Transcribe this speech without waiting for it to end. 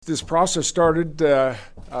This process started, a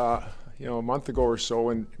month ago or so,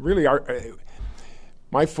 and really,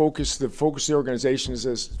 my focus, the focus of the organization,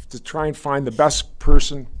 is to try and find the best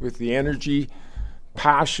person with the energy,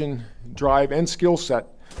 passion, drive, and skill set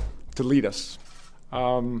to lead us.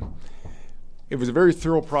 It was a very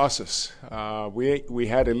thorough process. We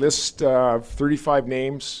had a list of 35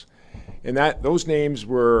 names, and those names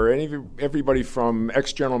were everybody from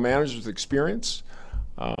ex-general managers with experience,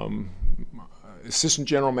 assistant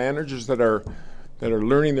general managers that are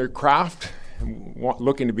learning their craft and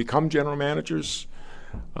looking to become general managers,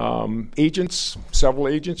 agents, several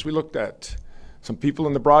agents we looked at, some people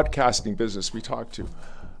in the broadcasting business we talked to.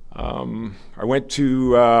 I went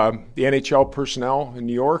to the NHL personnel in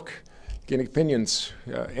New York, getting opinions,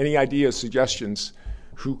 any ideas, suggestions,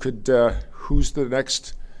 who's the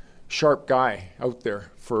next sharp guy out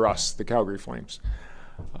there for us, the Calgary Flames.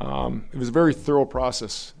 It was a very thorough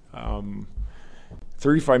process.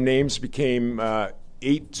 35 names became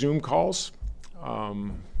 8 Zoom calls,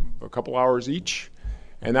 a couple hours each,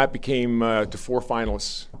 and that became to 4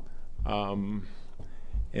 finalists, and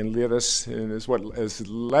is what has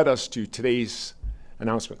led us to today's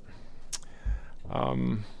announcement.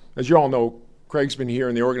 As you all know, Craig's been here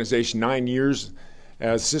in the organization 9 years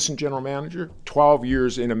as assistant general manager, 12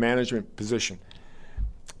 years in a management position.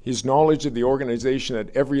 His knowledge of the organization at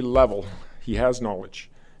every level, he has knowledge.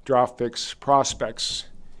 Draft picks, prospects,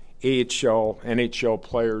 AHL, NHL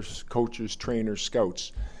players, coaches, trainers,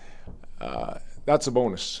 scouts. That's a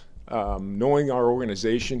bonus. Knowing our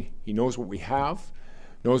organization, he knows what we have,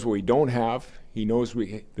 knows what we don't have. He knows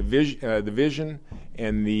the vision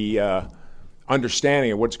and the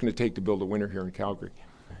understanding of what it's going to take to build a winner here in Calgary.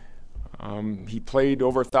 He played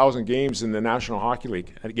over 1,000 games in the National Hockey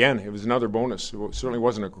League. And again, it was another bonus. It certainly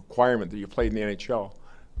wasn't a requirement that you played in the NHL.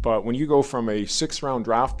 But when you go from a 6th-round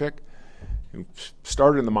draft pick, who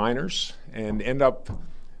started in the minors, and end up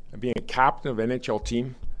being a captain of an NHL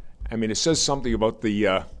team, I mean, it says something about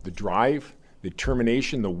the drive, the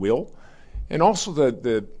determination, the will, and also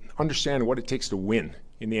the understanding what it takes to win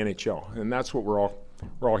in the NHL. And that's what we're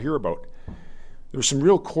all here about. There's some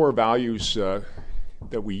real core values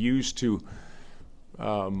that we use to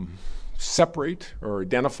separate or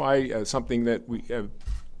identify something that we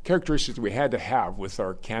characteristics we had to have with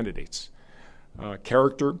our candidates.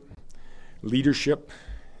 Character, leadership,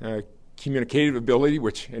 communicative ability,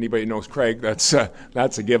 which anybody knows Craig, that's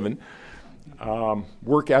a given.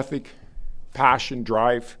 Work ethic, passion,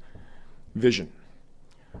 drive, vision.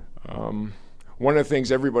 One of the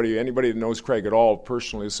things anybody that knows Craig at all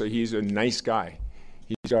personally is that he's a nice guy.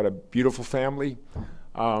 He's got a beautiful family.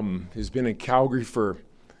 He's been in Calgary for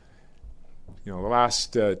the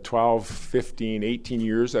last 12, 15, 18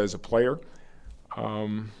 years as a player.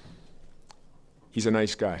 He's a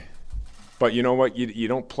nice guy. But you know what? You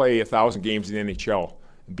don't play 1,000 games in the NHL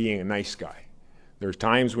being a nice guy. There's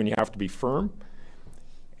times when you have to be firm,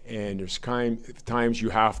 and there's times you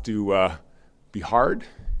have to be hard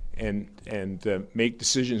and make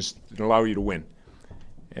decisions that allow you to win.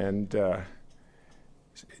 And the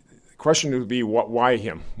question would be, why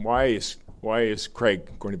him? Why is Craig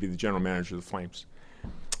going to be the general manager of the Flames?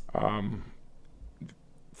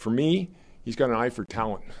 For me, he's got an eye for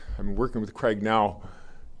talent. I'm working with Craig now.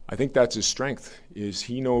 I think that's his strength, is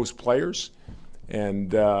he knows players.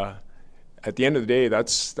 And at the end of the day,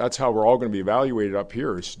 that's how we're all going to be evaluated up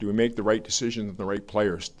here, is do we make the right decisions with the right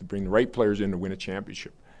players, to bring the right players in to win a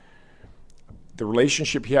championship. The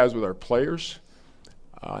relationship he has with our players,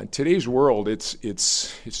 in today's world,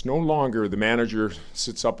 it's no longer the manager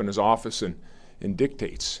sits up in his office and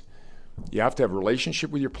dictates. You have to have a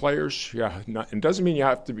relationship with your players. It doesn't mean you're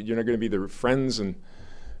not going to be their friends and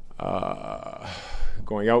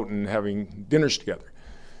going out and having dinners together.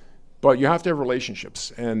 But you have to have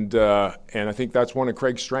relationships, and I think that's one of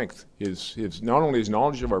Craig's strengths, is not only his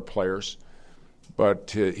knowledge of our players,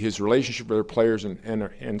 but his relationship with our players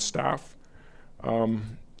and staff.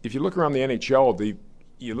 If you look around the NHL,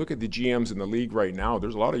 you look at the GMs in the league right now,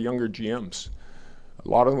 there's a lot of younger GMs, a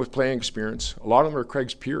lot of them with playing experience, a lot of them are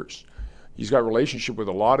Craig's peers. He's got a relationship with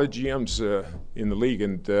a lot of GMs in the league,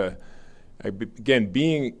 and again,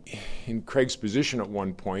 being in Craig's position at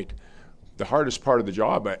one point, the hardest part of the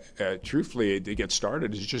job, truthfully, to get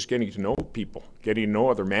started, is just getting to know people, getting to know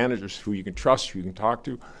other managers who you can trust, who you can talk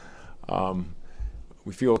to.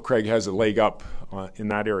 We feel Craig has a leg up in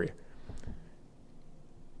that area.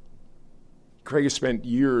 Craig has spent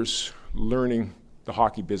years learning the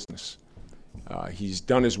hockey business. He's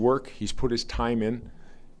done his work, he's put his time in,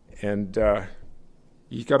 and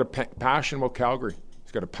he's got a passion about Calgary.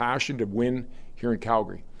 He's got a passion to win here in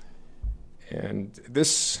Calgary. And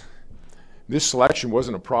this this selection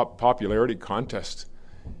wasn't a popularity contest.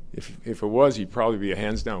 If it was, he'd probably be a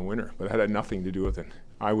hands-down winner, but that had nothing to do with it.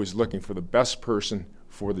 I was looking for the best person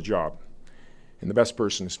for the job, and the best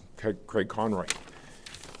person is Craig Conroy.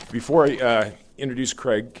 Before I introduce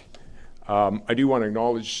Craig, I do want to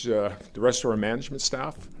acknowledge the rest of our management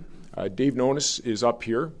staff. Dave Nonis is up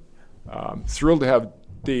here. Thrilled to have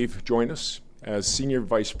Dave join us as Senior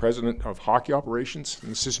Vice President of Hockey Operations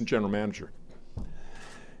and Assistant General Manager.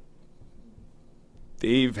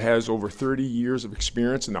 Dave has over 30 years of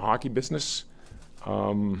experience in the hockey business,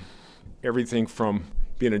 everything from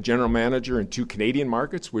being a general manager in 2 Canadian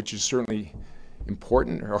markets, which is certainly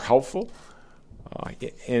important or helpful,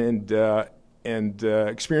 and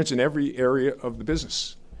experience in every area of the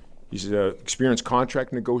business. He's an experienced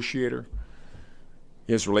contract negotiator.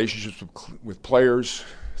 He has relationships with players,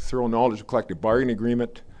 thorough knowledge of collective bargaining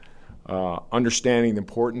agreement, understanding the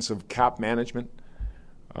importance of cap management.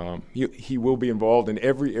 He will be involved in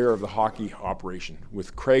every area of the hockey operation.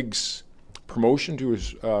 With Craig's promotion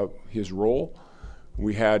to his role,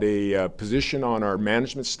 we had a position on our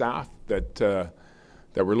management staff that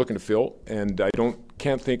we're looking to fill, and I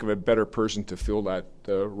can't think of a better person to fill that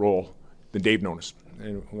role than Dave Nonis.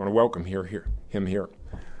 And I want to welcome him here.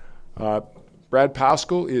 Brad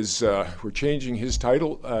Pascal is, we're changing his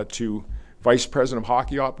title to Vice President of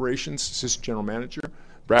Hockey Operations, Assistant General Manager.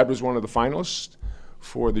 Brad was one of the finalists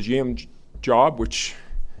for the GM job, which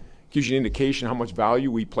gives you an indication how much value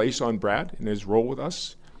we place on Brad in his role with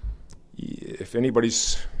us. If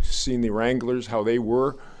anybody's seen the Wranglers, how they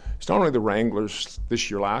were, it's not only the Wranglers this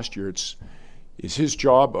year, last year, it's his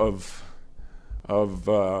job of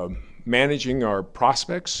managing our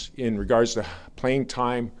prospects in regards to playing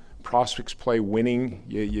time. Prospects play winning.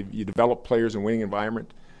 You develop players in a winning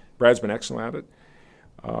environment. Brad's been excellent at it.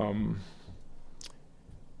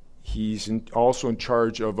 He's also in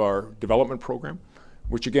charge of our development program,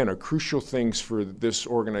 which again are crucial things for this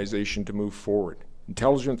organization to move forward.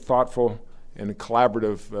 Intelligent, thoughtful, and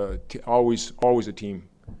collaborative, always a team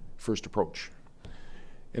first approach.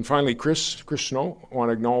 And finally, Chris Snow. I want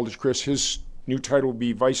to acknowledge Chris. His new title will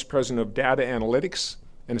be Vice President of Data Analytics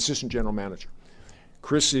and Assistant General Manager.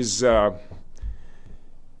 Chris is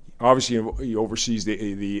obviously he oversees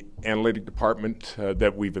the analytic department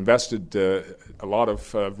that we've invested a lot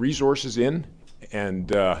of resources in,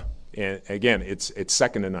 and again, it's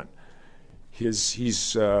second to none.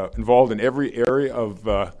 He's involved in every area of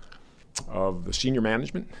the senior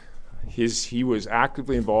management. He was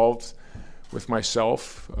actively involved with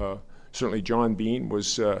myself. Certainly, John Bean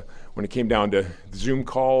was when it came down to Zoom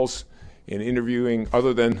calls and interviewing,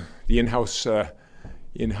 other than the in-house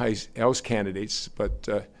candidates,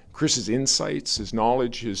 but Chris's insights, his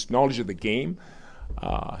knowledge of the game,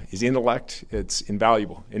 his intellect, it's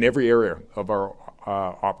invaluable in every area of our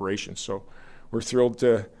operations. So we're thrilled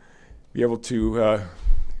to be able to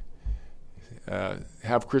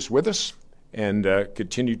have Chris with us and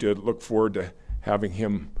continue to look forward to having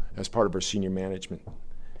him as part of our senior management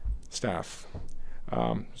staff.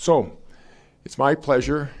 So it's my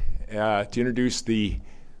pleasure to introduce the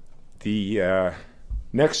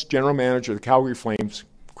next general manager of the Calgary Flames,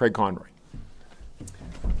 Craig Conroy.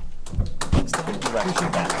 Thanks, Tom.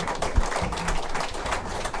 Appreciate that.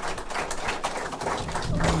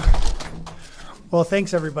 Well,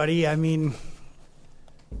 thanks, everybody. I mean,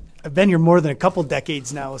 I've been here more than a couple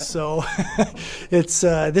decades now, so it's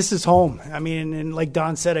this is home. I mean, and like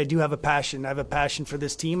Don said, I do have a passion. I have a passion for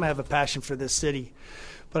this team. I have a passion for this city.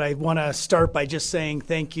 But I want to start by just saying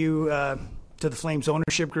thank you to the Flames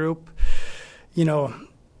ownership group. You know,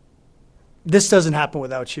 this doesn't happen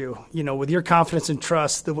without you. You know, with your confidence and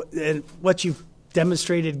trust, and what you've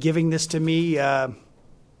demonstrated giving this to me,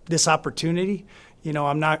 this opportunity, you know,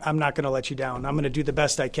 I'm not going to let you down. I'm going to do the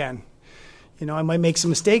best I can. You know, I might make some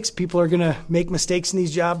mistakes. People are going to make mistakes in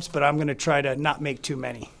these jobs, but I'm going to try to not make too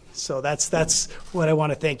many. So that's what I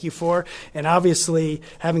want to thank you for. And obviously,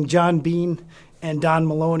 having John Bean and Don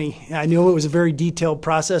Maloney, I knew it was a very detailed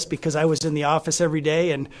process because I was in the office every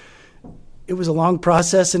day, and it was a long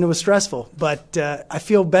process and it was stressful. But I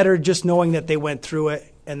feel better just knowing that they went through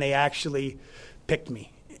it and they actually picked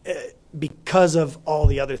me because of all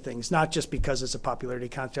the other things, not just because it's a popularity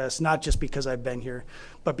contest, not just because I've been here,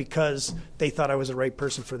 but because they thought I was the right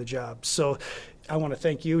person for the job. So I want to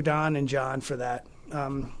thank you, Don and John, for that.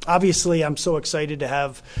 Obviously, I'm so excited to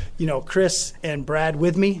have, you know, Chris and Brad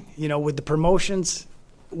with me, you know, with the promotions,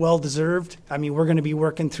 well-deserved. I mean, we're going to be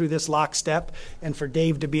working through this lockstep, and for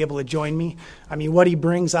Dave to be able to join me. I mean, what he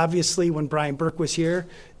brings, obviously, when Brian Burke was here,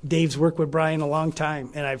 Dave's worked with Brian a long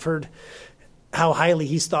time, and I've heard how highly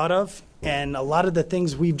he's thought of, and a lot of the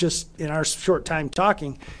things we've just, in our short time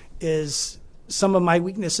talking, is some of my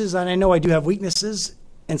weaknesses, and I know I do have weaknesses,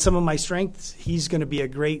 and some of my strengths, he's going to be a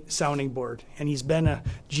great sounding board. And he's been a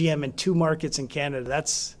GM in 2 markets in Canada.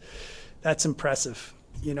 That's impressive.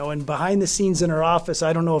 And behind the scenes in our office,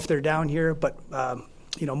 I don't know if they're down here, but,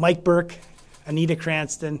 Mike Burke, Anita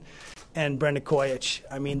Cranston, and Brenda Koyich.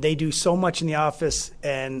 I mean, they do so much in the office,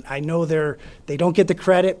 and I know they don't get the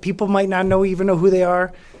credit. People might not even know who they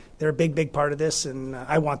are. They're a big, big part of this, and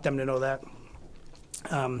I want them to know that.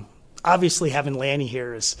 Obviously, having Lanny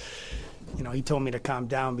here is, he told me to calm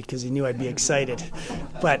down because he knew I'd be excited.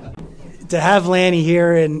 But to have Lanny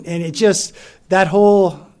here and it just, that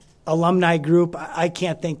whole alumni group, I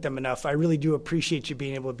can't thank them enough. I really do appreciate you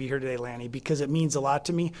being able to be here today, Lanny, because it means a lot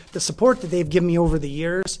to me. The support that they've given me over the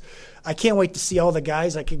years, I can't wait to see all the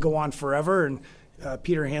guys. I could go on forever, and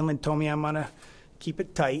Peter Hanlon told me I'm going to keep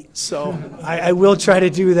it tight. So I will try to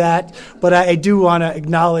do that, but I do want to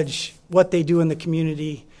acknowledge what they do in the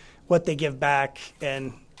community, what they give back,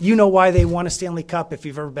 and why they won a Stanley Cup if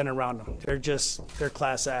you've ever been around them. They're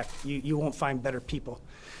class act. You won't find better people.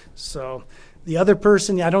 So the other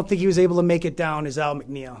person, I don't think he was able to make it down, is Al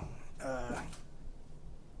McNeil.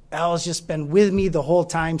 Al has just been with me the whole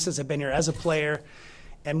time since I've been here as a player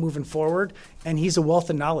and moving forward, and he's a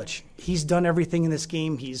wealth of knowledge. He's done everything in this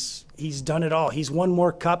game. He's done it all. He's won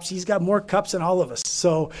more cups. He's got more cups than all of us.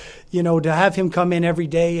 So, to have him come in every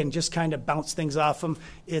day and just kind of bounce things off him,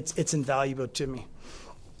 it's invaluable to me.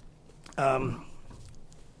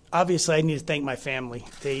 Obviously, I need to thank my family.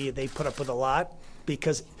 They put up with a lot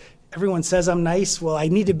because everyone says I'm nice. Well, I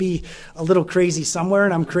need to be a little crazy somewhere,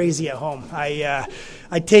 and I'm crazy at home. I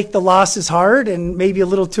take the losses hard and maybe a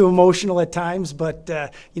little too emotional at times, but,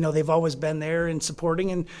 they've always been there and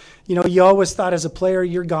supporting. And, you always thought as a player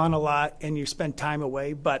you're gone a lot and you spend time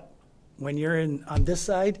away. But when you're on this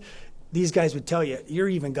side, these guys would tell you, you're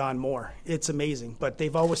even gone more. It's amazing. But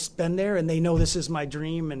they've always been there, and they know this is my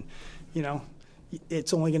dream. And,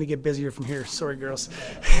 it's only going to get busier from here. Sorry, girls.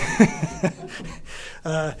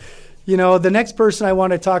 The next person I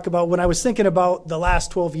want to talk about, when I was thinking about the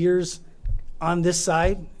last 12 years on this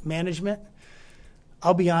side, management,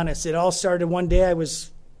 I'll be honest, it all started one day I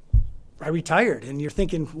retired, and you're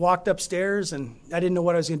thinking, walked upstairs, and I didn't know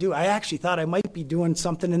what I was going to do. I actually thought I might be doing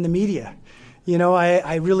something in the media.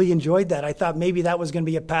 I really enjoyed that. I thought maybe that was going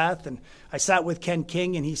to be a path, and I sat with Ken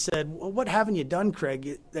King, and he said, well, what haven't you done,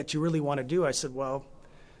 Craig, that you really want to do? I said, well,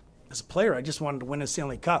 as a player, I just wanted to win a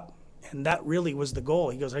Stanley Cup, and that really was the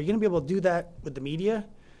goal. He goes, are you going to be able to do that with the media?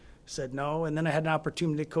 I said, no, and then I had an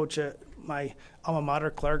opportunity to coach my alma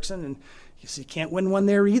mater, Clarkson, and he said, you can't win one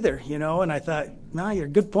there either, and I thought, no, you're a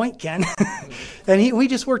good point, Ken. And we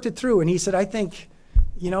just worked it through, and he said, I think,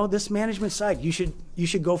 this management side, you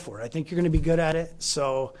should go for it. I think you're going to be good at it.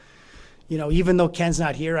 So, even though Ken's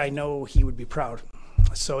not here, I know he would be proud.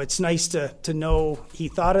 So it's nice to know he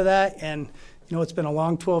thought of that. And, it's been a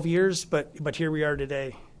long 12 years, but here we are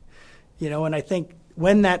today. And I think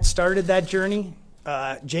when that started, that journey,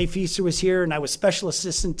 Jay Feaster was here, and I was special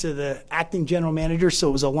assistant to the acting general manager, so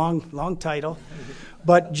it was a long title.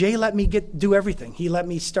 But Jay let me do everything. He let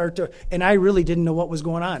me start and I really didn't know what was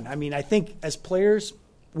going on. I mean, I think as players,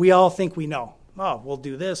 we all think we know. Oh, we'll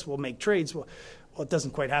do this, we'll make trades. Well, it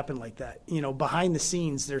doesn't quite happen like that. Behind the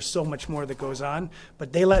scenes, there's so much more that goes on.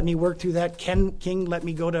 But they let me work through that. Ken King let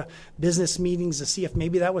me go to business meetings to see if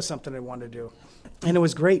maybe that was something I wanted to do. And it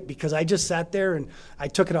was great because I just sat there and I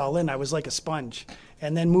took it all in. I was like a sponge.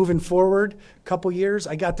 And then moving forward, a couple years,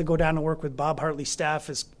 I got to go down and work with Bob Hartley's staff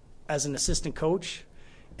as an assistant coach.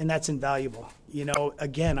 And that's invaluable.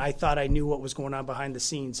 Again, I thought I knew what was going on behind the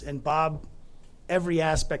scenes. And Bob, every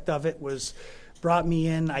aspect of it brought me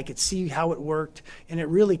in. I could see how it worked. And it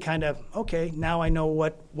really kind of, okay, now I know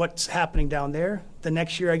what's happening down there. The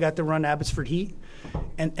next year I got to run Abbotsford Heat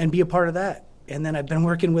and be a part of that. And then I've been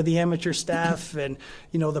working with the amateur staff and,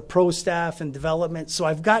 the pro staff and development. So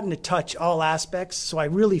I've gotten to touch all aspects. So I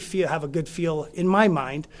really have a good feel in my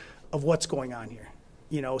mind of what's going on here.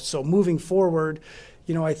 So moving forward,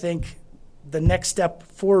 I think the next step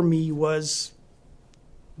for me was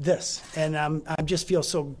this. And I just feel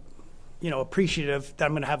so, appreciative that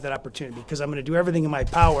I'm going to have that opportunity because I'm going to do everything in my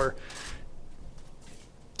power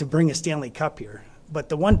to bring a Stanley Cup here. But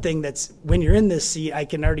the one thing that's, when you're in this seat, I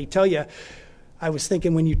can already tell you, I was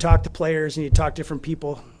thinking when you talk to players and you talk to different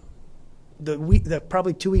people,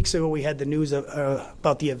 probably 2 weeks ago we had the news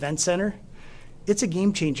about the event center. It's a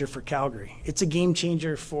game changer for Calgary. It's a game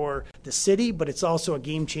changer for the city, but it's also a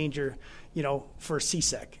game changer, for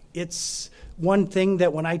CSEC. It's one thing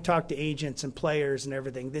that when I talk to agents and players and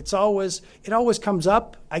everything, it always comes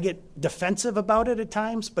up. I get defensive about it at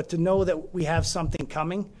times, but to know that we have something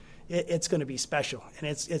coming it's going to be special, and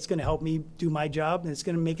it's going to help me do my job, and it's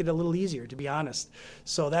going to make it a little easier, to be honest.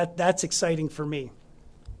 So that's exciting for me.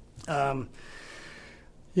 When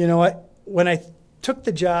I took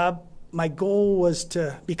the job, my goal was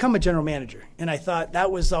to become a general manager, and I thought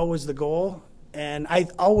that was always the goal. And I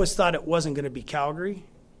always thought it wasn't going to be Calgary,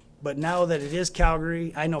 but now that it is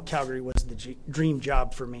Calgary, I know Calgary was the dream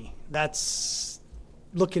job for me. That's,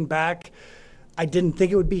 looking back, I didn't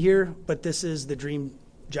think it would be here, but this is the dream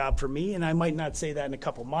job for me, and I might not say that in a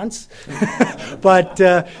couple months, but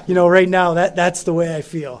right now that's the way I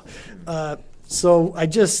feel. So I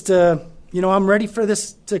just, I'm ready for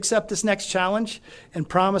this, to accept this next challenge, and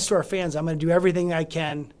promise to our fans I'm going to do everything I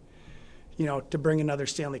can, to bring another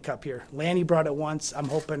Stanley Cup here. Lanny brought it once. I'm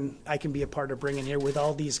hoping I can be a part of bringing here with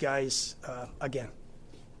all these guys again.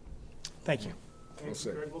 Thank you. Thanks,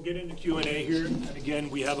 Greg. We'll get into Q&A here. And again,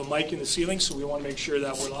 we have a mic in the ceiling, so we want to make sure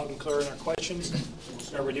that we're loud and clear in our questions. We'll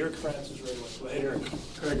start with Eric Francis right away. Go ahead, Eric.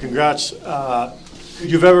 Greg, congrats.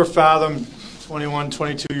 Could you've ever fathomed 21,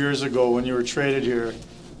 22 years ago when you were traded here?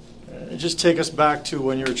 Just take us back to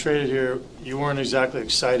when you were traded here. You weren't exactly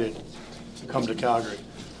excited to come to Calgary.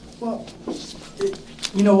 Well,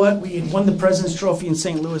 you know what? We had won the President's Trophy in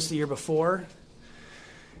St. Louis the year before,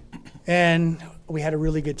 and we had a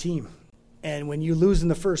really good team. And when you lose in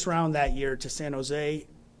the first round that year to San Jose,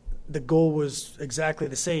 the goal was exactly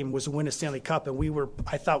the same, was to win a Stanley Cup, and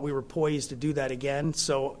I thought we were poised to do that again.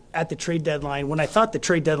 So at the trade deadline, when I thought the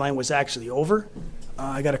trade deadline was actually over,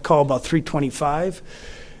 I got a call about 3:25,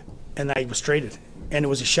 and I was traded, and it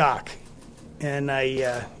was a shock. And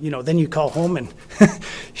then you call home, and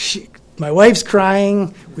my wife's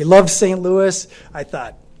crying. We loved St. Louis. I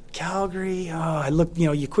thought, Calgary, I looked,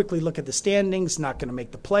 you quickly look at the standings, not going to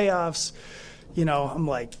make the playoffs. I'm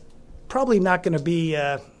like, probably not going to be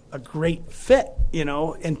a great fit,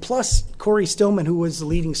 And plus, Corey Stillman, who was the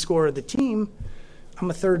leading scorer of the team,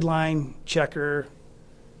 I'm a third-line checker,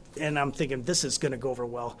 and I'm thinking this is going to go over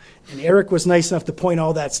well. And Eric was nice enough to point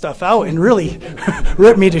all that stuff out and really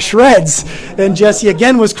rip me to shreds. And Jesse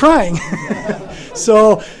again was crying.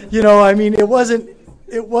 So,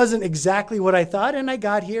 it wasn't exactly what I thought. And I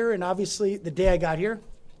got here, and obviously the day I got here,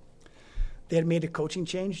 they had made a coaching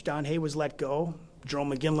change. Don Hay was let go.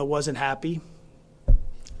 Jerome McGinley wasn't happy.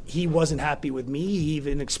 He wasn't happy with me. He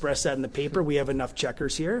even expressed that in the paper. We have enough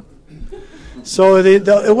checkers here. So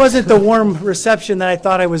it wasn't the warm reception that I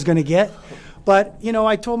thought I was going to get. But,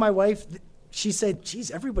 I told my wife, she said,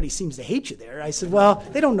 geez, everybody seems to hate you there. I said, well,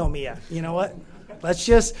 they don't know me yet. You know what? Let's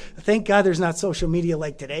just, thank God there's not social media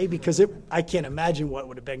like today, because I can't imagine what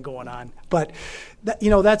would have been going on. But,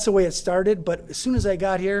 that's the way it started. But as soon as I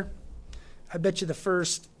got here, I bet you the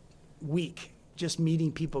first week, just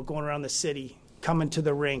meeting people, going around the city, coming to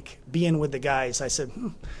the rink, being with the guys, I said,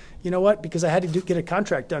 you know what? Because I had to get a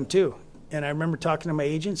contract done too. And I remember talking to my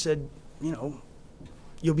agent, said,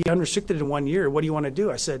 you'll be unrestricted in 1 year. What do you want to do?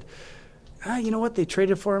 I said, you know what? They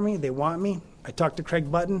traded for me. They want me. I talked to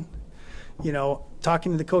Craig Button,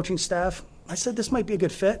 talking to the coaching staff. I said, this might be a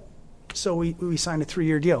good fit. So we signed a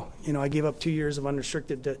 3-year deal. I gave up 2 years of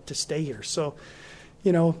unrestricted to stay here. So,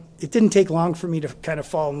 it didn't take long for me to kind of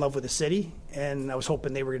fall in love with the city, and I was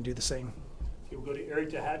hoping they were going to do the same. Okay, we'll go to Eric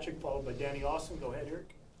Tahachik, followed by Danny Austin. Go ahead,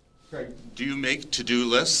 Eric. Greg, do you make to-do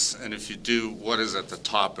lists? And if you do, what is at the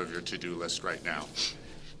top of your to-do list right now?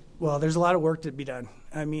 Well, there's a lot of work to be done.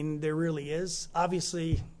 I mean, there really is.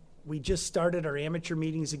 Obviously, we just started our amateur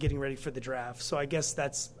meetings and getting ready for the draft. So I guess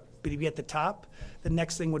that's going to be at the top. The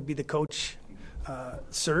next thing would be the coach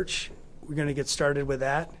search. We're going to get started with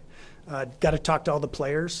that. Got to talk to all the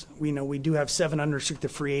players. We know we do have 7 unrestricted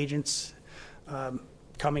free agents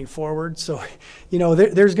coming forward. So,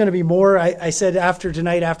 there's going to be more. I said after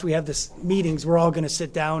tonight, after we have this meetings, we're all going to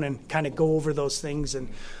sit down and kind of go over those things and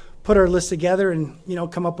put our list together and,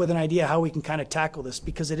 come up with an idea how we can kind of tackle this,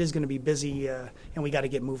 because it is going to be busy and we got to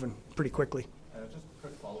get moving pretty quickly. Just a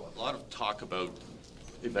quick follow-up. A lot of talk about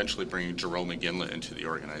eventually bringing Jerome McGinley into the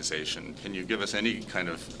organization. Can you give us any kind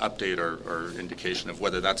of update or indication of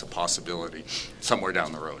whether that's a possibility somewhere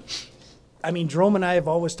down the road? I mean, Jerome and I have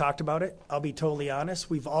always talked about it. I'll be totally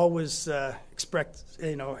honest. We've always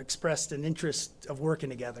expressed an interest of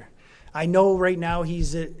working together. I know right now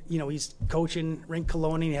he's coaching Rink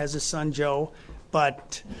Coloni. He has his son Joe,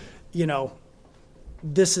 but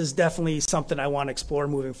this is definitely something I want to explore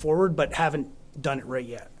moving forward, but haven't done it right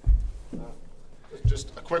yet.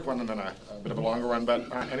 Just a quick one and then a bit of a longer one, but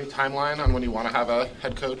any timeline on when you want to have a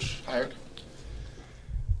head coach hired?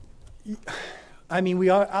 I mean, we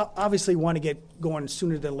obviously want to get going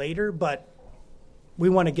sooner than later, but we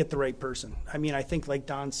want to get the right person. I mean, I think like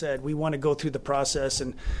Don said, we want to go through the process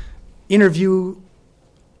and interview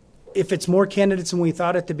if it's more candidates than we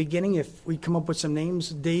thought at the beginning, if we come up with some names,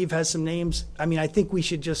 Dave has some names, I mean, I think we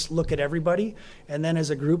should just look at everybody, and then as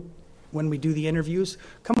a group, when we do the interviews,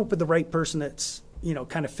 come up with the right person that's,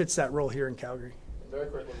 kind of fits that role here in Calgary. Very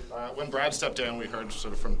quickly, when Brad stepped in, we heard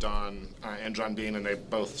sort of from Don and John Bean, and they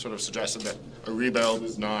both sort of suggested that a rebuild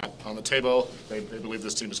is not on the table. They believe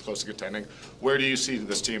this team is close to contending. Where do you see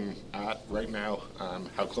this team at right now?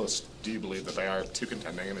 How close do you believe that they are to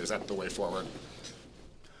contending, and is that the way forward?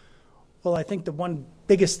 Well, I think the one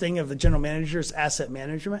biggest thing of the general manager is asset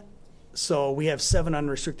management. So we have 7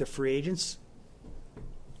 unrestricted free agents.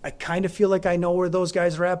 I kind of feel like I know where those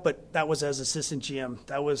guys are at, but that was as assistant GM.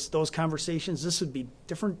 That was those conversations. This would be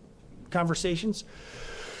different conversations.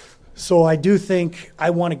 So I do think I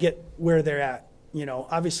want to get where they're at.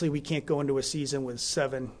 Obviously we can't go into a season with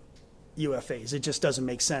 7 UFAs. It just doesn't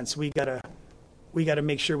make sense. We got to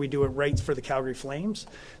make sure we do it right for the Calgary Flames.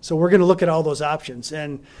 So we're going to look at all those options.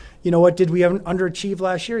 And you know what? Did we underachieve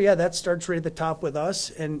last year? Yeah, that starts right at the top with us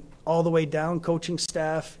and all the way down, coaching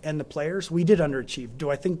staff and the players. We did underachieve.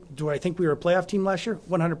 Do I think we were a playoff team last year?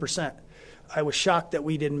 100%. I was shocked that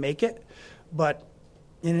we didn't make it, but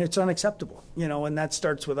it's unacceptable. And that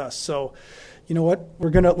starts with us. So, you know what?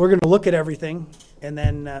 We're gonna look at everything and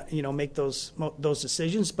then make those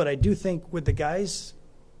decisions. But I do think with the guys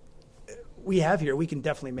we have here, we can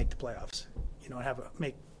definitely make the playoffs.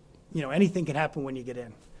 Anything can happen when you get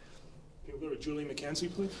in. Okay, we'll go to Julie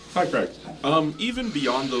McKenzie, please. Hi, Craig. Even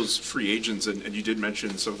beyond those free agents, and you did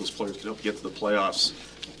mention some of those players could help get to the playoffs,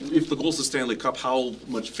 if the goal's the Stanley Cup, how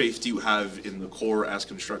much faith do you have in the core as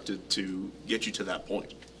constructed to get you to that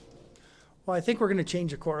point? Well, I think we're going to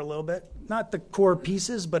change the core a little bit. Not the core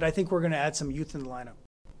pieces, but I think we're going to add some youth in the lineup.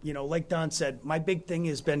 Like Don said, my big thing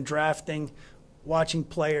has been drafting, watching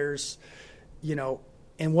players,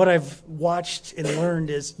 and what I've watched and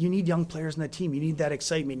learned is you need young players in the team. You need that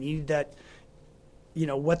excitement. You need that,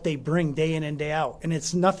 what they bring day in and day out. And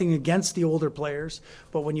it's nothing against the older players,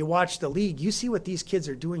 but when you watch the league, you see what these kids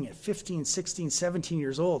are doing at 15, 16, 17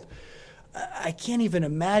 years old. I can't even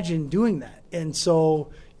imagine doing that. And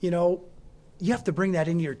so, you have to bring that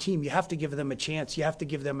into your team. You have to give them a chance. You have to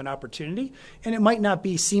give them an opportunity. And it might not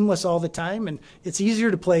be seamless all the time, and it's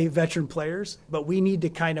easier to play veteran players, but we need to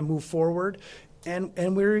kind of move forward. And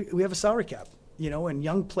we have a salary cap, and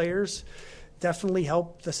young players definitely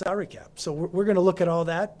help the salary cap. So we're going to look at all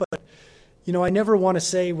that. But, I never want to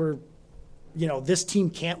say this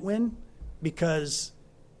team can't win, because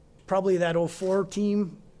probably that 04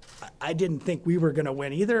 team, I didn't think we were going to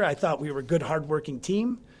win either. I thought we were a good, hardworking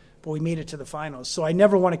team, but we made it to the finals. So I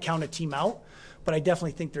never want to count a team out, but I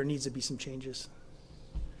definitely think there needs to be some changes.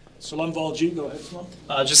 Salam Valji, go ahead, Salam.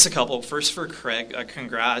 Just a couple. First for Craig,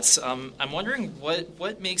 congrats. I'm wondering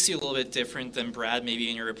what makes you a little bit different than Brad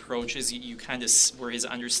maybe in your approaches. You kind of were his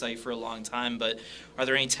understudy for a long time, but are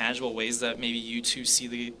there any tangible ways that maybe you two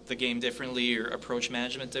see the game differently or approach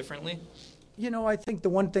management differently? I think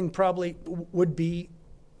the one thing probably would be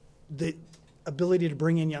the ability to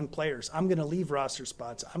bring in young players. I'm going to leave roster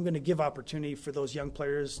spots. I'm going to give opportunity for those young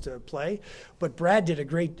players to play. But Brad did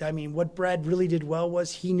what Brad really did well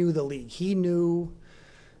was he knew the league. He knew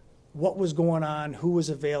what was going on, who was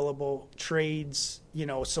available, trades,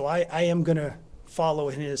 so I am going to follow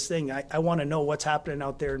in his thing. I want to know what's happening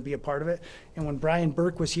out there and be a part of it. And when Brian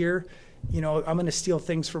Burke was here, I'm going to steal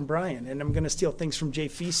things from Brian, and I'm going to steal things from Jay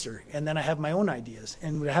Feaster. And then I have my own ideas.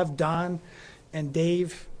 And we have Don and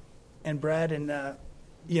Dave and Brad and,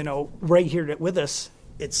 right here with us,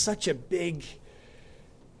 it's such a big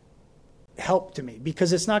help to me,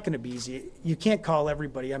 because it's not going to be easy. You can't call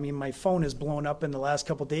everybody. My phone has blown up in the last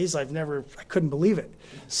couple of days. I couldn't believe it.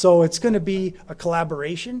 So it's going to be a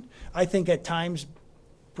collaboration. I think at times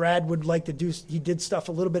Brad would like to he did stuff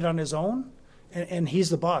a little bit on his own, and he's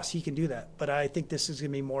the boss. He can do that. But I think this is going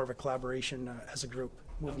to be more of a collaboration as a group.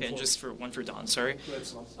 Okay, and just for Don, sorry.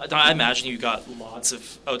 Don, I imagine you got lots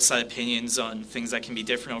of outside opinions on things that can be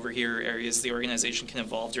different over here, areas the organization can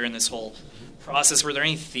evolve during this whole process. Were there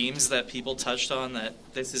any themes that people touched on that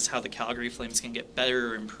this is how the Calgary Flames can get better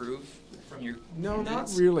or improve from your No,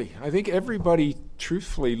 not really. I think everybody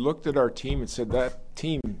truthfully looked at our team and said that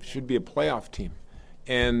team should be a playoff team.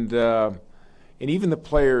 And even the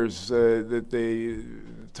players that they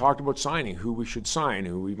talked about signing, who we should sign,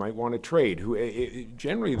 who we might want to trade,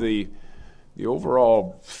 generally the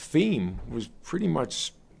overall theme was pretty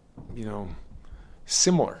much,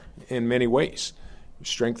 similar in many ways.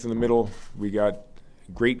 Strength in the middle. We got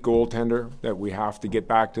great goaltender that we have to get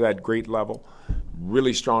back to that great level.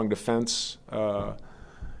 Really strong defense,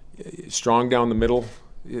 strong down the middle.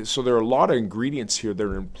 So there are a lot of ingredients here that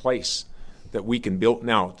are in place that we can build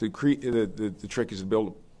now. The trick is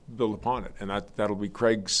to build upon it, and that'll be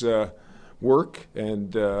Craig's work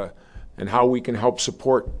and how we can help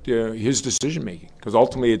support his decision making. Because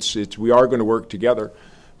ultimately, it's we are going to work together,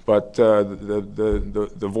 but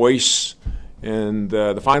the voice and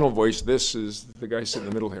the final voice of this is the guy sitting in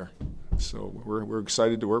the middle here. So we're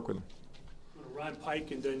excited to work with him. Ryan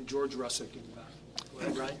Pike and then George Russick in the back. Go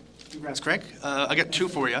ahead, Ryan. Congrats, Craig. I got two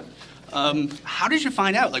for you. How did you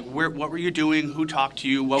find out? Like, what were you doing? Who talked to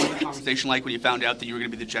you? What was the conversation like when you found out that you were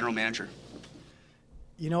going to be the general manager?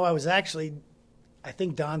 You know, I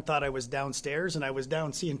think Don thought I was downstairs, and I was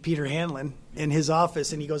down seeing Peter Hanlon in his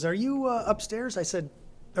office, and he goes, "Are you upstairs?" I said,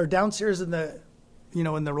 or downstairs in the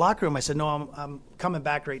locker room. I said, "No, I'm coming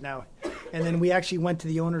back right now." And then we actually went to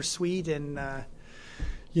the owner's suite, and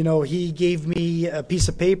he gave me a piece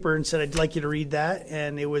of paper and said, "I'd like you to read that."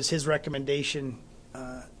 And it was his recommendation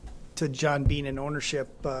to John Bean and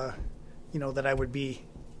ownership, that I would be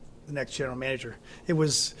the next general manager. It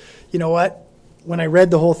was, you know what? When I read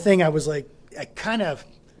the whole thing, I was like, I kind of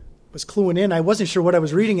was cluing in. I wasn't sure what I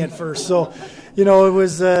was reading at first, so it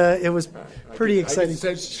was pretty exciting. I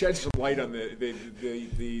just shed some light on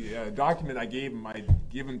the document I gave him. I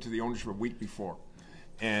gave him to the ownership a week before.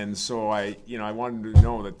 And so I wanted to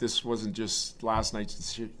know that this wasn't just last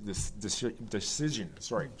night's decision.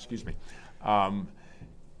 Sorry, excuse me.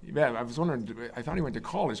 Yeah, I was wondering. I thought he went to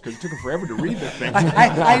college because it took him forever to read the thing. I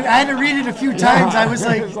had to read it a few times. I was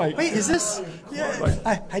like, wait, is this?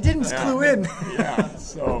 Yeah, I didn't clue in. Yeah.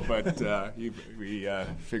 So, but we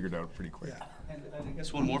figured out pretty quick. Yeah. And I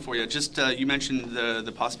guess one more for you. Just you mentioned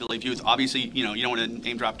the possibility of youth. Obviously, you don't want to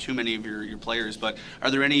name drop too many of your players, but are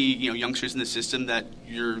there any youngsters in the system that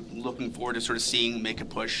you're looking forward to sort of seeing make a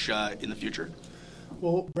push in the future?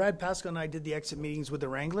 Well, Brad Pascal and I did the exit meetings with the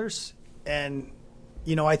Wranglers, and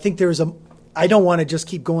I think I don't want to just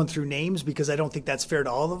keep going through names because I don't think that's fair to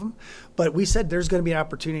all of them. But we said there's going to be an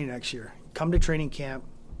opportunity next year. Come to training camp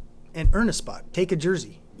and earn a spot. Take a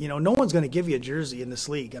jersey. No one's going to give you a jersey in this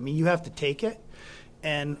league. I mean, you have to take it.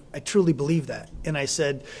 And I truly believe that. And I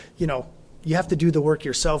said, you have to do the work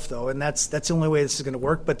yourself, though. And that's the only way this is going to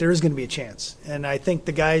work. But there is going to be a chance. And I think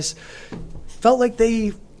the guys felt like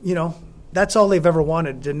they, that's all they've ever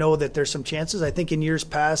wanted, to know that there's some chances. I think in years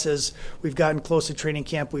past, as we've gotten close to training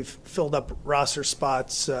camp, we've filled up roster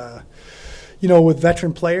spots, with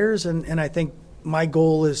veteran players. And I think my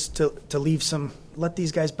goal is to let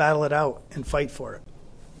these guys battle it out and fight for it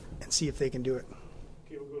and see if they can do it.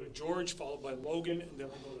 Okay, we'll go to George, followed by Logan, and then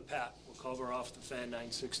we'll go to Pat. We'll cover off the Fan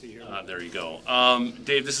 960 here. There you go.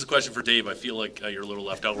 Dave, this is a question for Dave. I feel like you're a little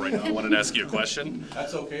left out right now. I wanted to ask you a question.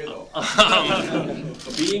 That's okay, though.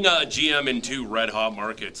 Being a GM in two red-hot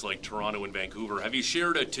markets like Toronto and Vancouver, have you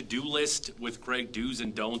shared a to-do list with Craig, do's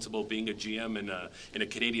and don'ts about being a GM in a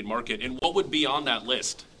Canadian market? And what would be on that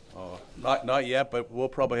list? Not yet, but we'll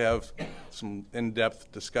probably have some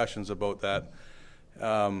in-depth discussions about that.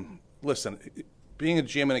 Listen, being a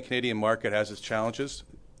GM in a Canadian market has its challenges,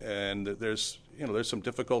 and there's some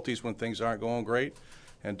difficulties when things aren't going great.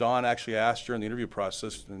 And Don actually asked during the interview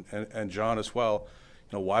process, and John as well,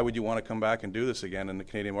 why would you want to come back and do this again in the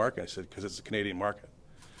Canadian market? I said, because it's a Canadian market.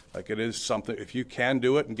 Like, it is something, if you can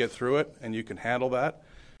do it and get through it and you can handle that,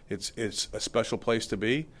 it's a special place to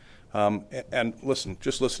be. And listen,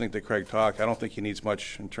 just listening to Craig talk, I don't think he needs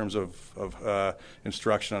much in terms of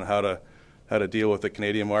instruction on how to deal with the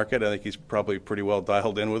Canadian market. I think he's probably pretty well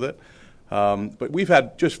dialed in with it. But we've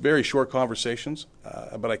had just very short conversations.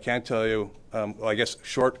 But I can tell you, I guess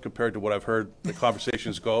short compared to what I've heard the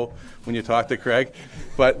conversations go when you talk to Craig.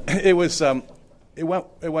 But it was it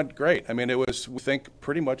went great. I mean, we think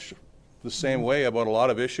pretty much the same way about a lot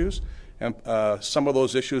of issues. And some of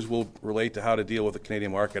those issues will relate to how to deal with the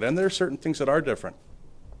Canadian market. And there are certain things that are different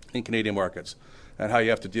in Canadian markets and how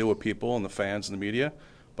you have to deal with people and the fans and the media.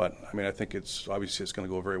 But, I mean, I think it's going to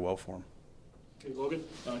go very well for him. Okay, Logan.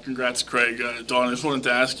 Congrats, Craig. Don, I just wanted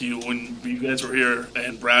to ask you, when you guys were here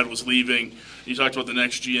and Brad was leaving, you talked about the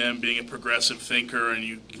next GM being a progressive thinker, and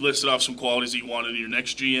you listed off some qualities that you wanted in your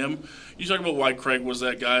next GM. You talk about why Craig was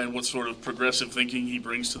that guy and what sort of progressive thinking he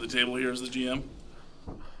brings to the table here as the GM?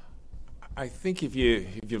 I think if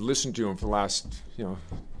you've listened to him for the last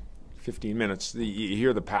 15 minutes, you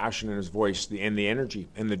hear the passion in his voice, and the energy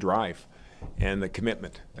and the drive and the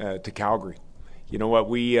commitment to Calgary. You know what,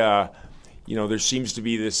 there seems to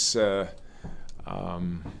be this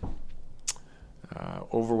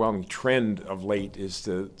overwhelming trend of late is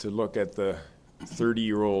to look at the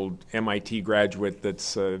 30-year-old MIT graduate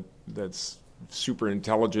that's super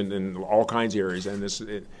intelligent in all kinds of areas, and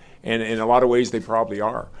in a lot of ways they probably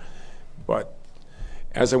are. But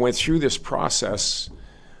as I went through this process,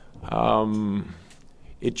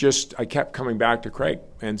 I kept coming back to Craig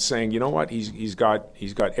and saying, you know what, he's got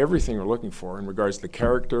everything we're looking for in regards to the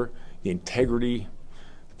character, the integrity,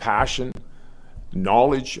 the passion,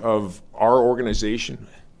 knowledge of our organization,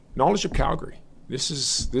 knowledge of Calgary.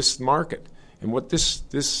 This market and what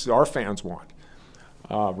this our fans want.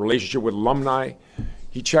 Relationship with alumni.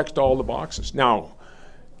 He checked all the boxes. Now,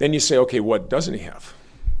 then you say, okay, what doesn't he have?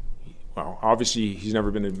 Well, obviously he's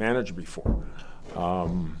never been a manager before.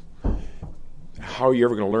 How are you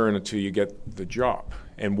ever going to learn until you get the job?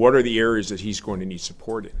 And what are the areas that he's going to need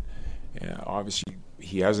support in? Obviously,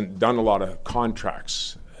 he hasn't done a lot of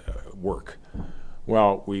contracts work.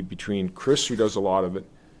 Well, between Chris, who does a lot of it,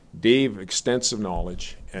 Dave, extensive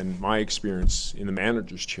knowledge, and my experience in the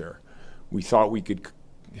manager's chair, we thought we could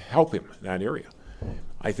help him in that area.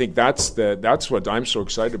 I think that's what I'm so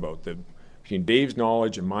excited about. That between Dave's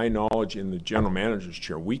knowledge and my knowledge in the general manager's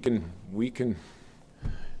chair, we can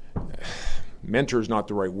mentor is not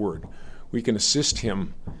the right word. We can assist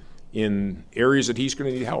him in areas that he's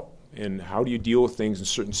going to need help. And how do you deal with things in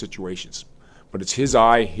certain situations? But it's his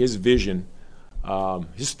eye, his vision,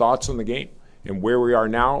 his thoughts on the game, and where we are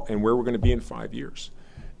now and where we're going to be in 5 years.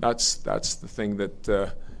 That's the thing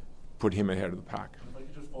that put him ahead of the pack. If I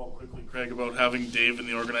could just follow quickly, Craig, about having Dave in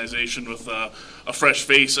the organization with a fresh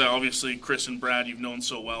face. Obviously, Chris and Brad you've known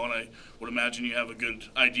so well, and I would imagine you have a good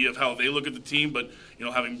idea of how they look at the team. But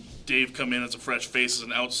having Dave come in as a fresh face, as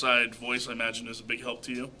an outside voice, I imagine is a big help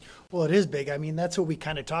to you. Well, it is big. I mean, that's what we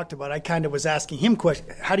kind of talked about. I kind of was asking him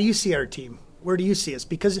questions. How do you see our team? Where do you see us?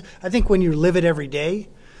 Because I think when you live it every day,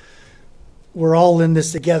 we're all in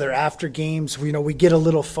this together. After games, we get a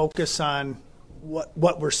little focus on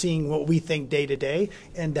what we're seeing, what we think day to day,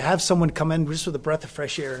 and to have someone come in just with a breath of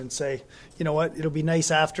fresh air and say, you know what, it'll be nice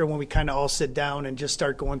after when we kind of all sit down and just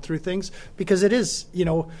start going through things, because it is,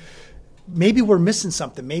 maybe we're missing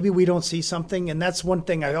something, maybe we don't see something, and that's one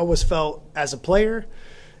thing I always felt as a player.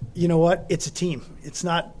 You know what? It's a team. It's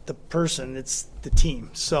not the person. It's the team.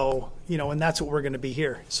 So, and that's what we're going to be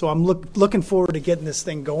here. So I'm looking forward to getting this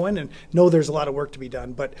thing going, and know there's a lot of work to be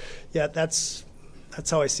done. But, yeah, that's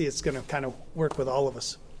how I see it's going to kind of work with all of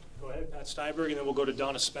us. Go ahead, Pat Steinberg, and then we'll go to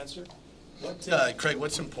Donna Spencer. Craig,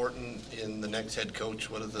 what's important in the next head coach?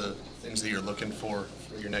 What are the things that you're looking for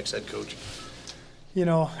your next head coach?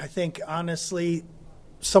 I think, honestly,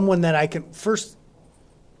 someone that I can – first,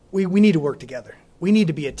 we need to work together. We need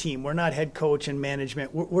to be a team. We're not head coach and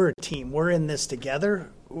management. We're a team. We're in this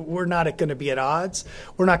together. We're not going to be at odds.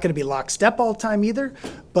 We're not going to be lockstep all the time either,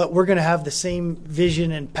 but we're going to have the same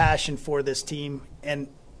vision and passion for this team and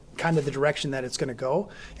kind of the direction that it's going to go,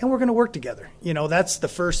 and we're going to work together. That's the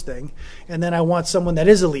first thing. And then I want someone that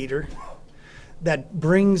is a leader that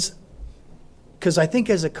brings – because I think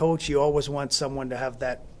as a coach you always want someone to have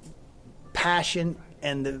that passion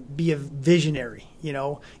and be a visionary,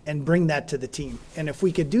 and bring that to the team. And if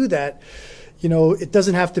we could do that, it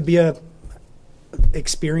doesn't have to be a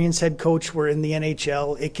experienced head coach. We're in the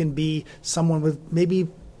NHL. It can be someone with maybe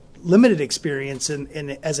limited experience in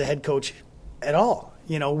as a head coach at all.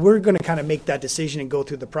 We're going to kind of make that decision and go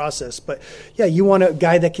through the process. But, yeah, you want a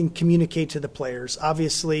guy that can communicate to the players.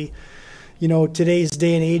 Obviously, today's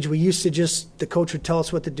day and age, we used to the coach would tell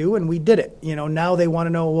us what to do, and we did it. Now they want to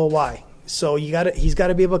know, well, why? So he's got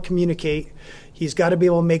to be able to communicate. He's got to be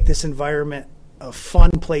able to make this environment a fun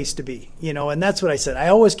place to be, and that's what I said. I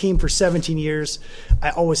always came for 17 years.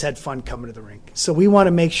 I always had fun coming to the rink. So we want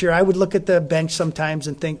to make sure. I would look at the bench sometimes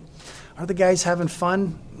and think, are the guys having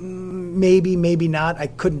fun? Maybe, maybe not. I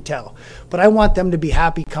couldn't tell. But I want them to be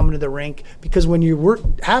happy coming to the rink, because when you're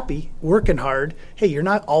happy, working hard, hey, you're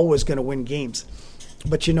not always going to win games.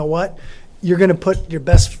 But you know what? You're going to put your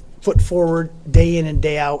best foot forward day in and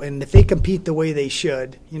day out, and if they compete the way they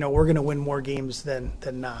should, we're going to win more games than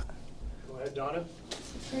not. Go ahead, Donna.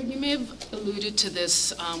 Craig, you may have alluded to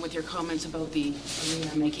this with your comments about the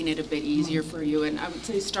arena making it a bit easier for you, and I would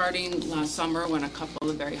say starting last summer when a couple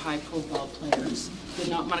of very high-profile players did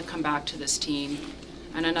not want to come back to this team,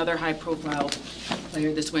 and another high-profile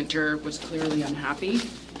player this winter was clearly unhappy,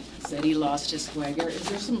 said he lost his swagger. Is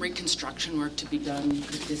there some reconstruction work to be done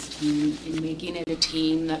with this team in making it a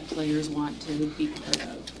team that players want to be part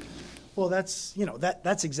of? Well, that's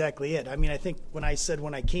exactly it. I mean, I think when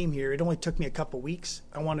I came here, it only took me a couple weeks.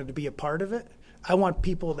 I wanted to be a part of it. I want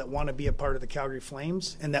people that want to be a part of the Calgary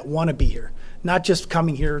Flames and that want to be here, not just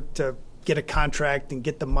coming here to get a contract and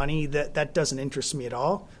get the money. That doesn't interest me at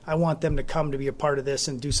all. I want them to come to be a part of this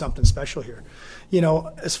and do something special here.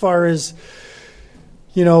 As far as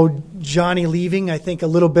Johnny leaving, I think a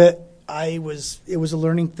little bit. It was a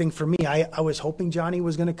learning thing for me. I was hoping Johnny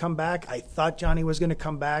was going to come back. I thought Johnny was going to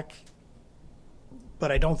come back,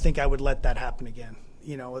 but I don't think I would let that happen again.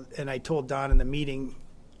 and I told Don in the meeting,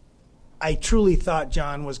 I truly thought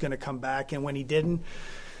John was going to come back, and when he didn't,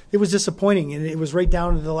 it was disappointing, and it was right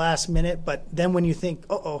down to the last minute. But then when you think,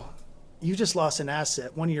 you just lost an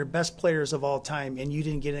asset, one of your best players of all time, and you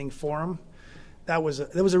didn't get anything for him, that was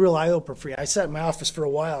a real eye-opener for me. I sat in my office for a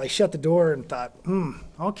while. I shut the door and thought,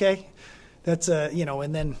 okay. That's,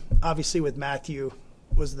 and then obviously with Matthew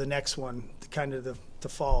was the next one, kind of to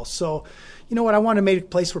fall. So, you know what, I want to make a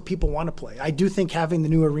place where people want to play. I do think having the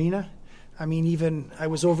new arena, I mean, even I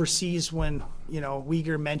was overseas when,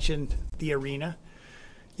 Uyghur mentioned the arena,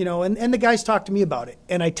 and the guys talk to me about it.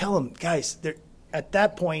 And I tell them, guys, at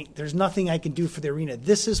that point, there's nothing I can do for the arena.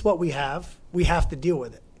 This is what we have. We have to deal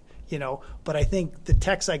with it, But I think the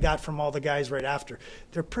texts I got from all the guys right after,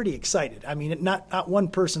 they're pretty excited. I mean, not one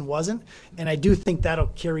person wasn't. And I do think that'll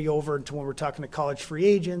carry over into when we're talking to college free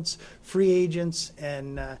agents,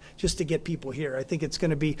 and just to get people here. I think it's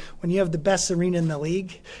going to be, when you have the best arena in the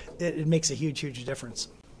league, it makes a huge, huge difference.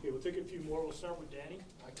 Okay, we'll take a few more. We'll start with Danny.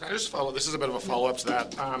 Can I just follow? This is a bit of a follow-up to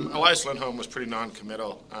that. Elias Lindholm was pretty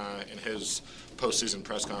non-committal in his postseason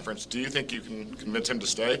press conference. Do you think you can convince him to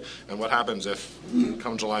stay? And what happens if,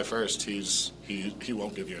 come July 1st, he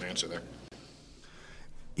won't give you an answer there?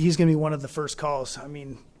 He's going to be one of the first calls. I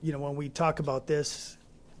mean, when we talk about this,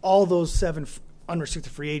 all those 7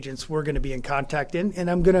 unrestricted free agents we're going to be in contact in, and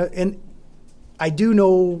I do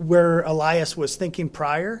know where Elias was thinking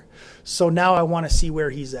prior, so now I want to see where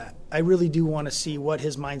he's at. I really do want to see what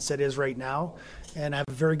his mindset is right now, and I have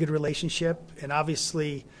a very good relationship, and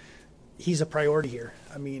obviously he's a priority here.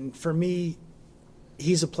 I mean, for me,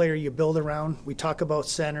 he's a player you build around. We talk about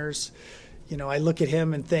centers. I look at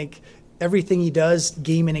him and think everything he does,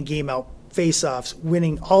 game in and game out, face-offs,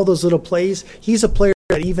 winning, all those little plays, he's a player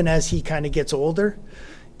that even as he kind of gets older,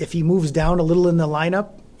 if he moves down a little in the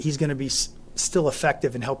lineup, he's going to be still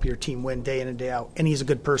effective and help your team win day in and day out. And he's a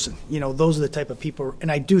good person. Those are the type of people.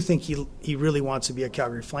 And I do think he really wants to be a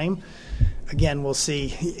Calgary Flame. Again, we'll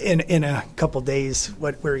see in a couple days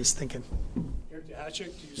where he's thinking. Eric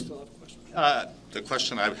Duhatschek, do you still have a question? The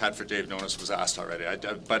question I had for Dave Nonis was asked already,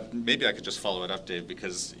 but maybe I could just follow it up, Dave,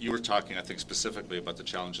 because you were talking, I think, specifically about the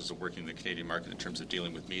challenges of working in the Canadian market in terms of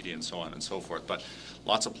dealing with media and so on and so forth. But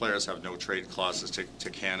lots of players have no trade clauses to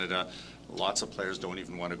Canada. Lots of players don't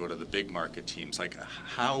even want to go to the big market teams. Like,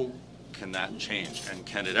 how can that change, and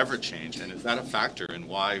can it ever change? And is that a factor in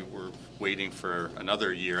why we're waiting for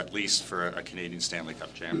another year at least for a Canadian Stanley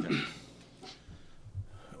Cup champion?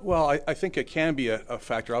 Well, I think it can be a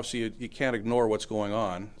factor. Obviously, you can't ignore what's going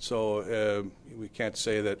on. So we can't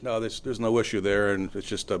say that, no, there's no issue there and it's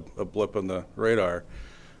just a blip on the radar.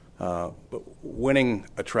 But winning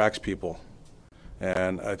attracts people.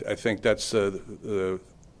 And I think that's the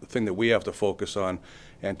thing that we have to focus on.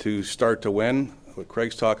 And to start to win, what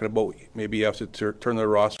Craig's talking about, maybe you have to turn the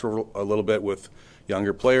roster a little bit with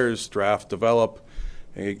younger players, draft, develop.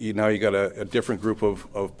 Now you got a different group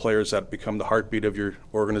of players that become the heartbeat of your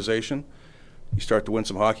organization. You start to win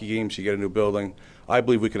some hockey games, you get a new building. I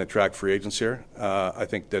believe we can attract free agents here. I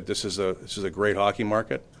think that this is a great hockey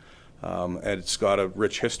market, and it's got a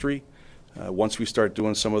rich history. Once we start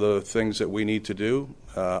doing some of the things that we need to do,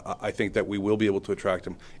 I think that we will be able to attract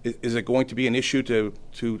them. Is it going to be an issue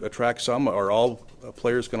to attract some? Are all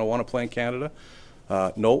players going to want to play in Canada?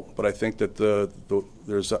 No, but I think that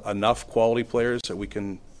there's enough quality players that we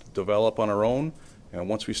can develop on our own, and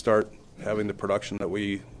once we start having the production that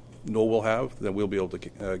we know we'll have, then we'll be able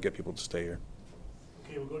to get people to stay here.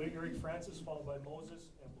 Okay, we'll go to Eric Francis, followed by Moses,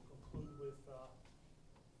 and we'll conclude with...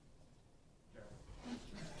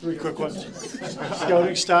 3 quick ones.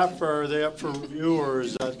 Scouting staff, are they up for review, or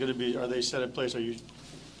is that going to be, are they set in place? Are you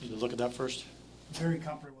need to look at that first? Very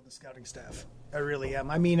comfortable with the scouting staff. I really am.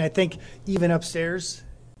 I mean, I think even upstairs,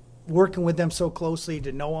 working with them so closely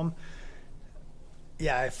to know them,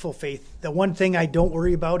 yeah, I have full faith. The one thing I don't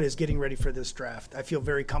worry about is getting ready for this draft. I feel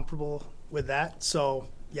very comfortable with that. So,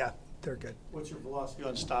 yeah, they're good. What's your philosophy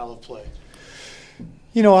on style of play?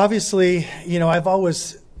 Obviously,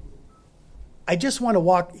 I just want to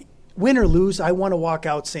walk, win or lose, I want to walk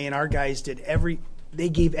out saying our guys they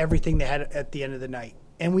gave everything they had at the end of the night.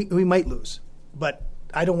 And we might lose, but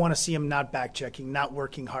I don't want to see them not back-checking, not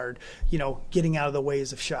working hard, getting out of the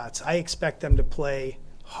ways of shots. I expect them to play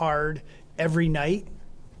hard every night,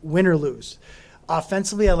 win or lose.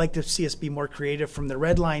 Offensively, I like to see us be more creative from the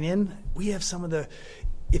red line in. We have some of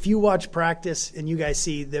if you watch practice and you guys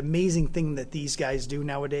see the amazing thing that these guys do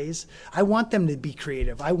nowadays, I want them to be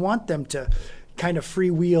creative. I want them to kind of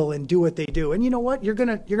freewheel and do what they do. And you know what? You're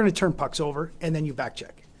gonna turn pucks over and then you back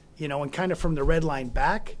check. And kind of from the red line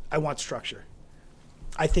back, I want structure.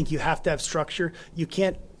 I think you have to have structure.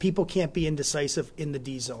 People can't be indecisive in the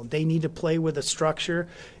D zone. They need to play with a structure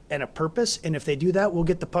and a purpose. And if they do that, we'll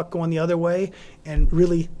get the puck going the other way. And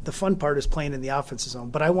really, the fun part is playing in the offensive zone.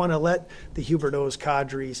 But I want to let the Huberdeaus,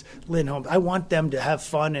 Kadris, Lindholm, I want them to have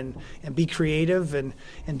fun and be creative and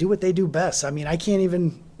do what they do best. I mean, I can't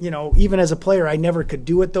even, even as a player, I never could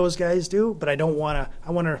do what those guys do. But I don't want to.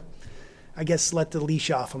 I want to, I guess, let the leash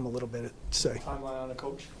off them a little bit. Say. Timeline on a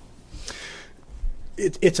coach.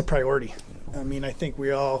 It's a priority. I mean, I think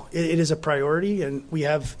it is a priority, and we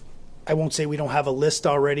have, I won't say we don't have a list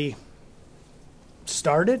already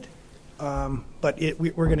started, but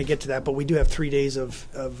we're going to get to that. But we do have 3 days of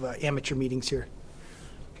amateur meetings here.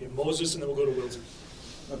 Okay, Moses, and then we'll go to Wilson.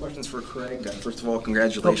 My question's for Craig. First of all,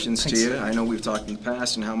 congratulations to you. I know we've talked in the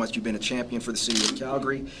past and how much you've been a champion for the city of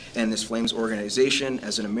Calgary and this Flames organization.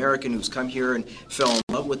 As an American who's come here and fell in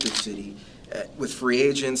love with the city, with free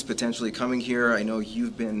agents potentially coming here, I know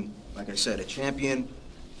you've been, like I said, a champion.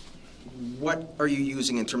 What are you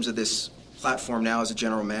using in terms of this platform now as a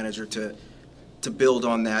general manager to build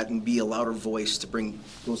on that and be a louder voice to bring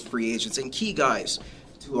those free agents and key guys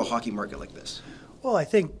to a hockey market like this? Well, I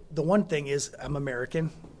think the one thing is I'm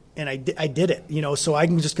American, and I did it, so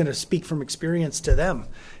I'm just going to speak from experience to them.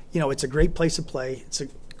 It's a great place to play. It's a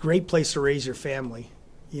great place to raise your family.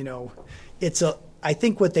 I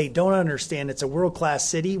think what they don't understand, it's a world-class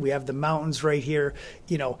city. We have the mountains right here,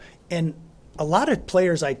 and a lot of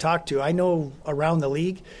players I talk to, I know around the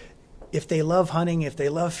league, if they love hunting, if they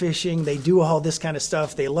love fishing, they do all this kind of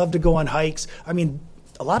stuff. They love to go on hikes. I mean,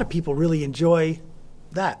 a lot of people really enjoy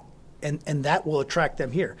that, and that will attract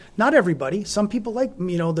them here. Not everybody. Some people like,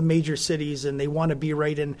 the major cities, and they want to be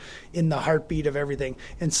right in the heartbeat of everything,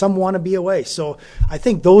 and some want to be away. So I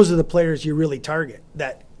think those are the players you really target,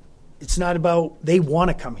 that it's not about they want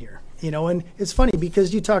to come here, and it's funny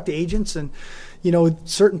because you talk to agents and,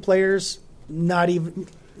 certain players not even,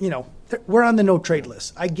 we're on the no trade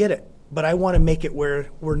list. I get it, but I want to make it where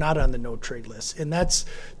we're not on the no trade list. And that's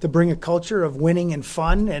to bring a culture of winning and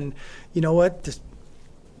fun. And the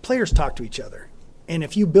players talk to each other. And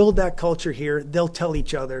if you build that culture here, they'll tell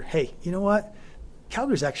each other, hey, you know what?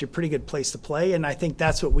 Calgary's actually a pretty good place to play. And I think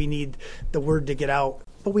that's what we need the word to get out.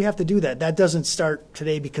 But we have to do that. That doesn't start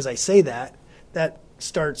today because I say that. That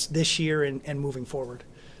starts this year and moving forward.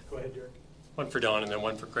 Go ahead, Derek. One for Don and then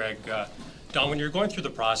one for Craig. Don, when you're going through the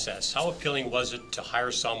process, how appealing was it to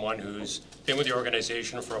hire someone who's been with the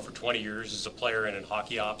organization for over 20 years as a player and in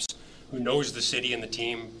hockey ops, who knows the city and the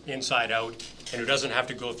team inside out, and who doesn't have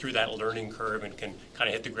to go through that learning curve and can kind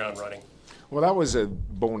of hit the ground running? Well, that was a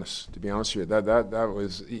bonus, to be honest with you. That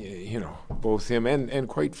was, both him and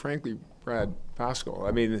quite frankly, Brad Pascal.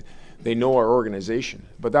 I mean, they know our organization,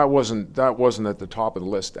 but that wasn't at the top of the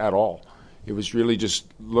list at all. It was really just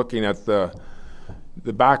looking at the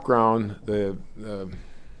background, the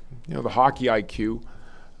hockey IQ.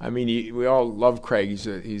 I mean, we all love Craig. He's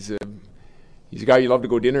a guy you love to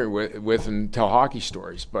go dinner with and tell hockey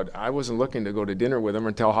stories. But I wasn't looking to go to dinner with him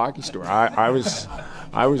and tell hockey stories. I was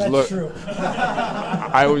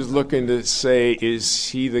looking to say, is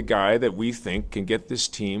he the guy that we think can get this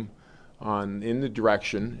team in the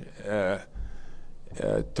direction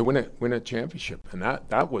to win a championship? And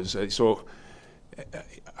that was so.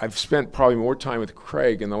 I've spent probably more time with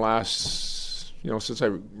Craig in the last, since I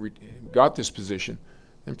got this position,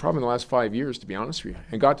 than probably in the last 5 years, to be honest with you,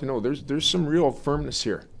 and got to know there's some real firmness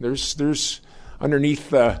here. There's underneath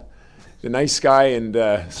the nice guy and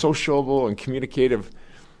sociable and communicative,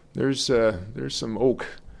 there's some oak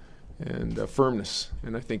and firmness,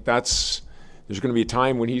 and I think there's going to be a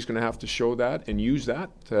time when he's going to have to show that and use that.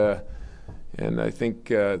 And I think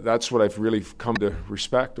that's what I've really come to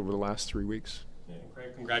respect over the last 3 weeks. Yeah, Craig,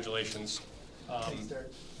 congratulations.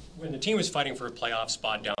 When the team was fighting for a playoff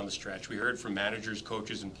spot down the stretch, we heard from managers,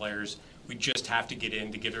 coaches, and players, we just have to get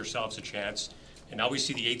in to give ourselves a chance. And now we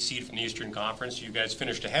see the 8th seed from the Eastern Conference you guys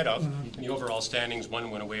finished ahead of in the overall standings,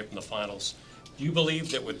 one win away from the finals. Do you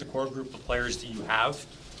believe that with the core group of players that you have,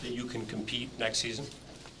 that you can compete next season?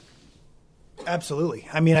 Absolutely.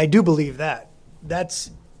 I mean, I do believe that.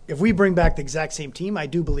 If we bring back the exact same team, I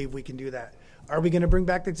do believe we can do that. Are we going to bring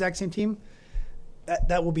back the exact same team?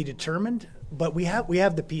 That will be determined, but we have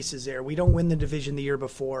the pieces there. We don't win the division the year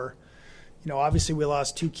before. Obviously we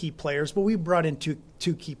lost 2 key players, but we brought in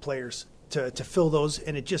two key players to fill those,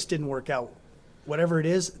 and it just didn't work out. Whatever it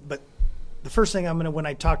is, but the first thing when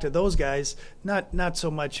I talk to those guys, not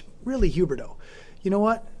so much really Huberdeau. You know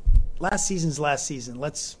what? Last season's last season.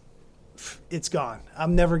 It's gone.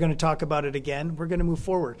 I'm never going to talk about it again. We're going to move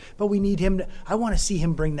forward. But we need him. I want to see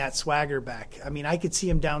him bring that swagger back. I mean, I could see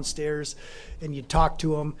him downstairs, and you talk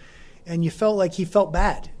to him, and you felt like he felt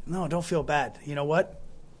bad. No, don't feel bad. You know what?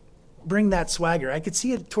 Bring that swagger. I could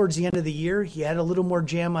see it towards the end of the year. He had a little more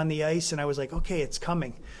jam on the ice, and I was like, okay, it's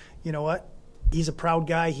coming. You know what? He's a proud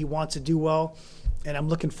guy. He wants to do well, and I'm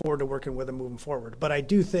looking forward to working with him moving forward. But I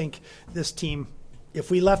do think this team, if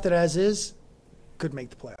we left it as is, could make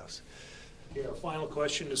the playoffs. Okay, our final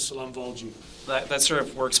question is Salam Valji. That sort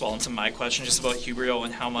of works well into my question just about Huberdeau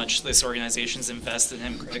and how much this organization's invested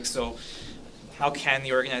in him, Craig. So how can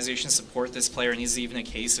the organization support this player? And is it even a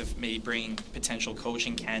case of maybe bringing potential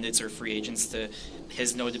coaching candidates or free agents to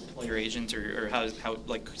his noted player agent, or how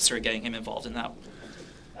like sort of getting him involved in that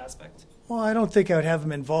aspect? Well, I don't think I would have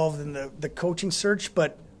him involved in the coaching search,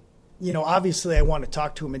 but, you know, obviously I want to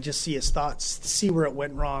talk to him and just see his thoughts, see where it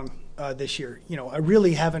went wrong this year. You know,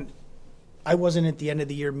 I wasn't at the end of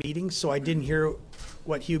the year meeting, so I didn't hear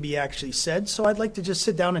what Hubie actually said. So I'd like to just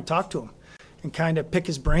sit down and talk to him and kind of pick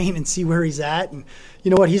his brain and see where he's at. And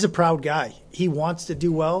you know what? He's a proud guy. He wants to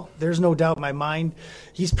do well. There's no doubt in my mind.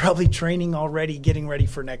 He's probably training already, getting ready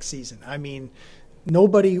for next season. I mean,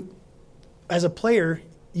 nobody, as a player,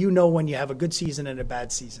 you know when you have a good season and a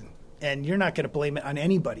bad season. And you're not going to blame it on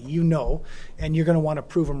anybody, you know, and you're going to want to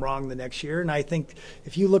prove him wrong the next year. And I think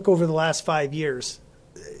if you look over the last 5 years,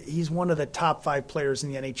 he's one of the top 5 players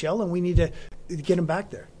in the NHL, and we need to get him back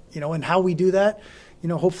there. You know, and how we do that, you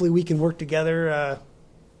know, hopefully we can work together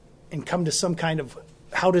and come to some kind of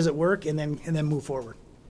how does it work, and then move forward.